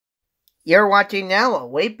You're watching now a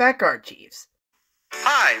Wayback Archives.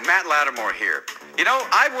 Hi, Matt Lattimore here. You know,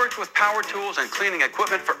 I've worked with power tools and cleaning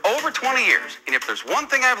equipment for over 20 years, and if there's one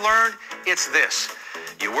thing I've learned, it's this.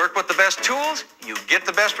 You work with the best tools, you get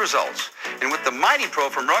the best results. And with the Mighty Pro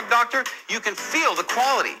from Rug Doctor, you can feel the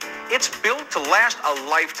quality. It's built to last a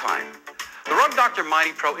lifetime. The Rug Doctor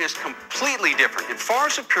Mighty Pro is completely different and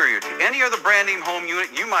far superior to any other brand name home unit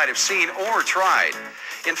you might have seen or tried.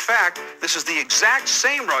 In fact, this is the exact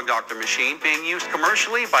same Rug Doctor machine being used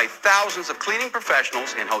commercially by thousands of cleaning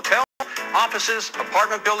professionals in hotels, offices,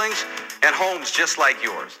 apartment buildings, and homes just like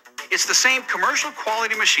yours. It's the same commercial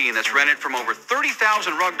quality machine that's rented from over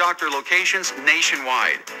 30,000 Rug Doctor locations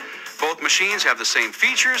nationwide. Both machines have the same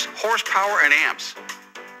features, horsepower, and amps.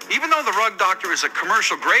 Even though the Rug Doctor is a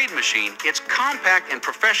commercial grade machine, it's compact and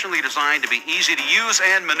professionally designed to be easy to use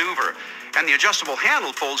and maneuver, and the adjustable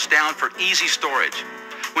handle folds down for easy storage.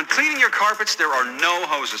 When cleaning your carpets, there are no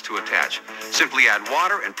hoses to attach. Simply add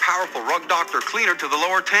water and powerful Rug Doctor cleaner to the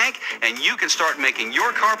lower tank, and you can start making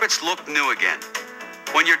your carpets look new again.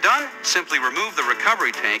 When you're done, simply remove the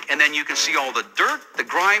recovery tank, and then you can see all the dirt, the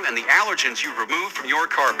grime, and the allergens you've removed from your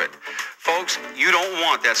carpet. Folks, you don't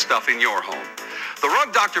want that stuff in your home. The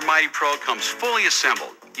Rug Doctor Mighty Pro comes fully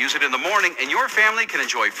assembled. Use it in the morning, and your family can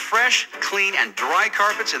enjoy fresh, clean, and dry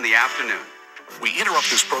carpets in the afternoon. We interrupt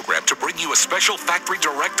this program to bring you a special factory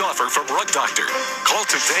direct offer from Rug Doctor. Call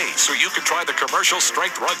today so you can try the commercial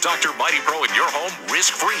strength Rug Doctor Mighty Pro in your home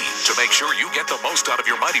risk-free. To make sure you get the most out of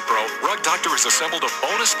your Mighty Pro, Rug Doctor has assembled a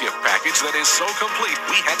bonus gift package that is so complete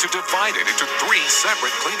we had to divide it into 3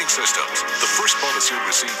 separate cleaning systems. The first bonus you'll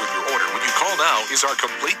receive with your order when you call now is our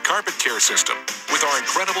complete carpet care system with our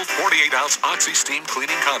incredible 48-ounce Oxy Steam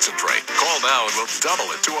Cleaning Concentrate. Call now and we'll double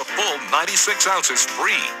it to a full 96 ounces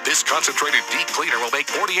free. This concentrated deep cleaner will make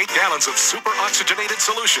 48 gallons of super oxygenated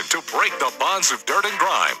solution to break the bonds of dirt and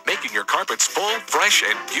grime, making your carpets full, fresh,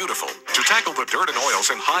 and beautiful. To tackle the dirt and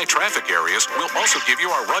oils in high traffic areas, we'll also give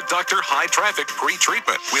you our Rug Doctor High Traffic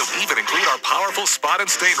Pre-Treatment. We'll even include our powerful spot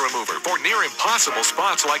and stain remover for near impossible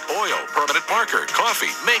spots like oil, permanent marker,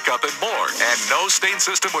 coffee, makeup, and more. And no stain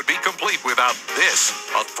system would be complete without this,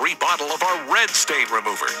 a free bottle of our red stain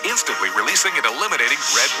remover, instantly releasing and eliminating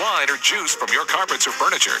red wine or juice from your carpets or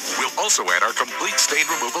furniture. We'll also add our complete stain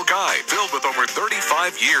removal guide filled with over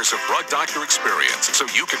 35 years of Rug Doctor experience, so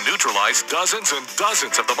you can neutralize dozens and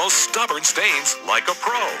dozens of the most stubborn stains like a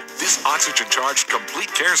pro. This oxygen-charged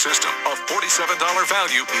complete care system of $47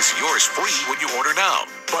 value is yours free when you order now.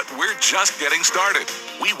 But we're just getting started.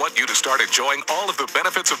 We want you to start enjoying all of the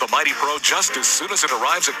benefits of the Mighty Pro just as soon as it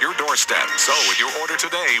arrives at your doorstep. So with your order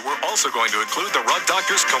today, we're also going to include the Rug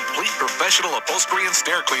Doctor's complete professional upholstery and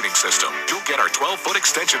stair cleaning system. You'll get our 12-foot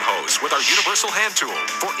extension hose with our universal hand tool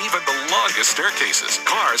for even the longest staircases,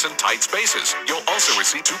 cars, and tight spaces. You'll also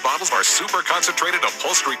receive 2 bottles of our super concentrated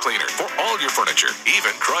upholstery cleaner for all your furniture,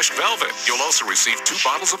 even crushed velvet. You'll also receive 2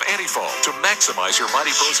 bottles of anti-foam to maximize your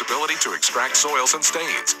Mighty Pro's ability to extract soils and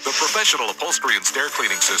stains. The professional upholstery and stair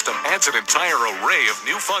cleaning system adds an entire array of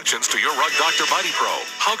new functions to your Rug Doctor Mighty Pro.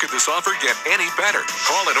 How could this offer get any better?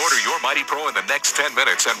 Call and order your Mighty Pro in the next 10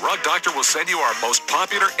 minutes, and Rug Doctor will send you our most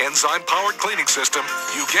popular enzyme-powered cleaning system.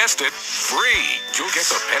 You guessed it, free. You'll get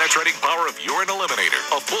the penetrating power of Urine Eliminator,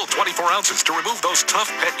 a full 24 ounces to remove those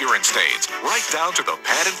tough pet urine stains, right down to the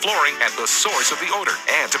pad and flooring at the source of the odor.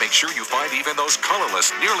 And to make sure you find even those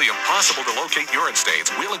colorless, nearly impossible to locate urine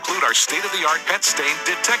stains, we'll include our state-of-the-art pet stain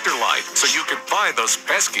detector light so you can find those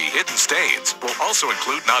pesky hidden stains. We'll also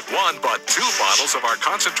include not 1 but 2 bottles of our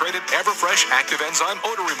concentrated Everfresh Active Enzyme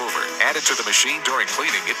Odor Remover. Added to the machine during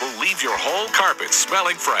cleaning, it will leave your whole carpet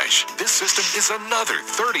smelling fresh. This system is another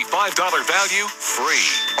 $35 value free.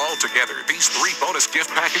 Altogether, these 3 bonus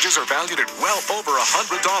gift packages are valued at well over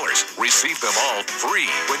 $100. Receive them all free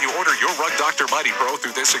when you order your Rug Doctor Mighty Pro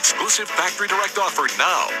through this exclusive factory direct offer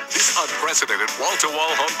now. This unprecedented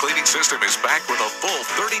wall-to-wall home cleaning system is backed with a full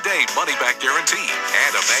 30-day money-back guarantee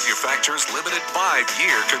and a manufacturer's limited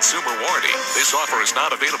 5-year consumer warranty. This offer is not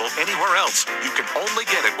available anywhere else. You can only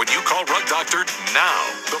get it when you call Rug Doctor now.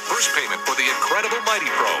 The first payment for the incredible Mighty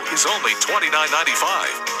Pro is only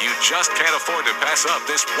 $29.95. You just can't afford to pass up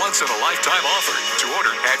this once-in-a-lifetime offer. To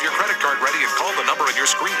order, have your credit card ready and call the number on your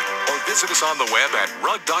screen, or visit us on the web at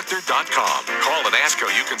rugdoctor.com. Call and ask how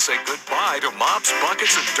you can say goodbye to mops,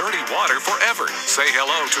 buckets, and dirty water forever. Say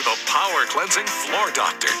hello to the power-cleansing Floor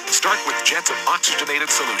Doctor. Start with jets of oxygenated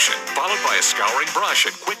solution, followed by a scouring brush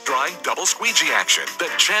and quick-drying double squeegee action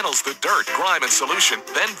that channels the dirt, grime, and solution,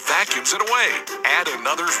 then vacuums it away. Add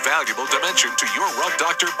another valuable dimension to your Rug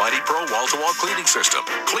Doctor Mighty Pro wall-to-wall cleaning system.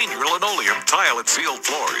 Clean your linoleum, tile, and sealed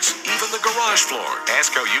floors, even the garage floor.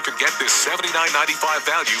 Ask how you can get this $79.95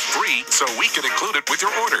 value you free so we can include it with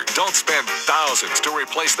your order. Don't spend thousands to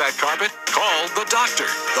replace that carpet. Call the doctor,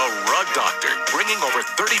 the Rug Doctor, bringing over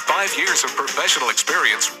 35 years of professional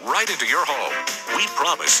experience right into your home. We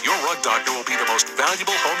promise your Rug Doctor will be the most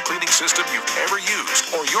valuable home cleaning system you've ever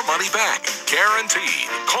used or your money back. Guaranteed.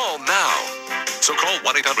 Call now. So call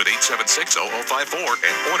 1-800-876-0054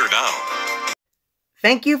 and order now.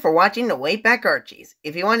 Thank you for watching the Wayback Archies.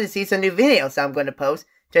 If you want to see some new videos I'm going to post,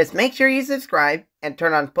 just make sure you subscribe and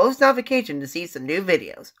turn on post notification to see some new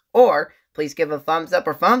videos. Or, please give a thumbs up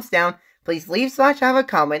or thumbs down. Please leave / have a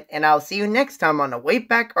comment, and I'll see you next time on the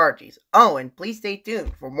Wayback Archies. Oh, and please stay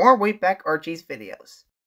tuned for more Wayback Archies videos.